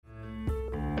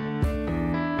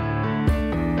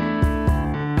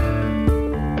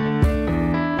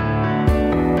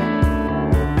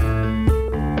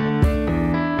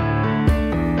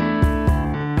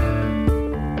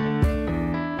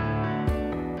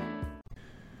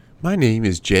My name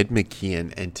is Jed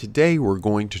McKeon, and today we're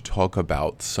going to talk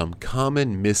about some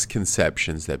common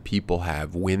misconceptions that people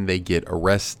have when they get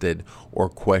arrested or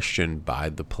questioned by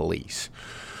the police.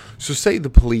 So, say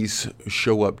the police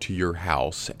show up to your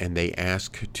house and they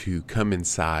ask to come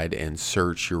inside and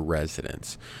search your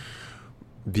residence.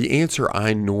 The answer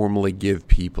I normally give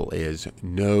people is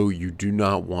no, you do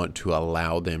not want to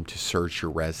allow them to search your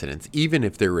residence, even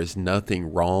if there is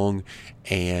nothing wrong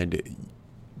and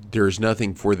there's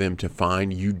nothing for them to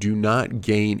find. You do not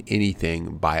gain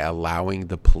anything by allowing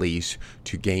the police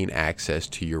to gain access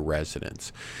to your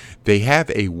residence. They have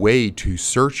a way to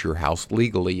search your house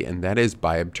legally, and that is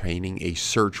by obtaining a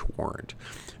search warrant.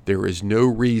 There is no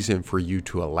reason for you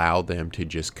to allow them to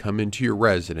just come into your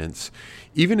residence,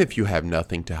 even if you have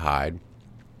nothing to hide,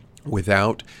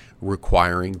 without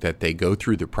requiring that they go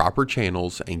through the proper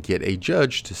channels and get a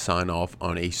judge to sign off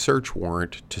on a search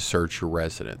warrant to search your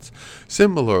residence.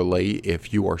 Similarly,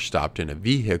 if you are stopped in a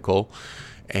vehicle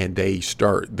and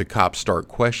the cops start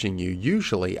questioning you,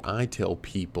 usually I tell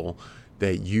people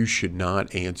that you should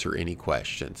not answer any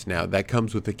questions. Now, that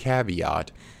comes with a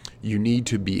caveat. You need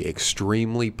to be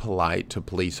extremely polite to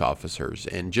police officers.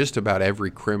 In just about every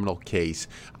criminal case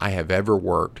I have ever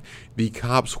worked, the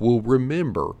cops will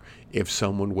remember if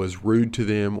someone was rude to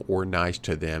them or nice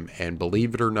to them. And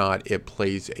believe it or not, it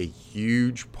plays a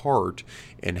huge part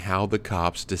in how the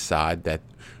cops decide that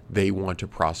they want to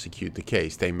prosecute the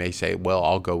case. They may say, well,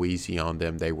 I'll go easy on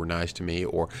them. They were nice to me.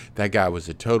 Or that guy was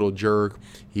a total jerk.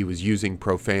 He was using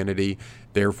profanity.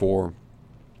 Therefore,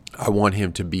 I want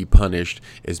him to be punished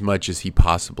as much as he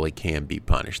possibly can be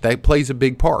punished. That plays a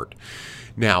big part.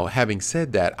 Now, having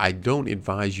said that, I don't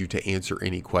advise you to answer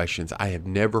any questions. I have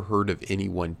never heard of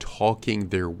anyone talking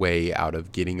their way out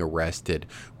of getting arrested,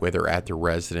 whether at their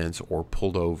residence or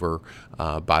pulled over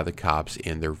by the cops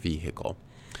in their vehicle.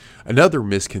 Another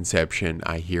misconception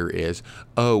I hear is,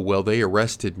 oh, well, they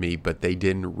arrested me, but they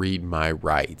didn't read my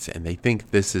rights, and they think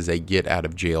this is a get out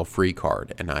of jail free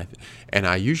card. And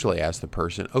I usually ask the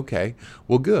person, okay,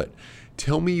 well, good.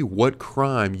 Tell me what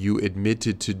crime you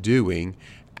admitted to doing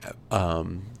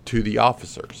to the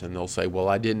officers. And they'll say, well,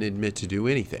 I didn't admit to do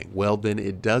anything. Well, then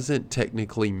it doesn't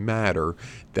technically matter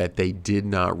that they did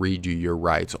not read you your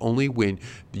rights. Only when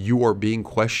you are being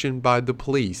questioned by the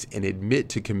police and admit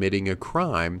to committing a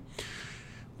crime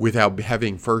without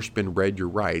having first been read your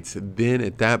rights, then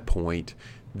at that point,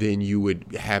 then you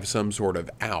would have some sort of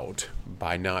out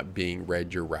by not being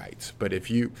read your rights. But if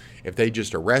they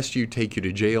just arrest you, take you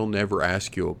to jail, never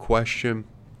ask you a question,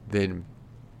 then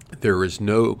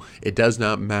it does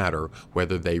not matter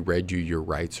whether they read you your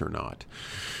rights or not.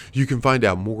 You can find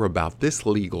out more about this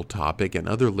legal topic and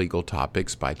other legal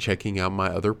topics by checking out my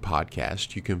other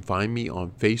podcasts. You can find me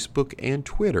on Facebook and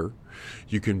Twitter.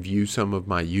 You can view some of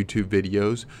my YouTube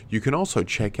videos. You can also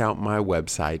check out my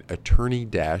website,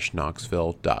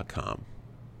 attorney-knoxville.com.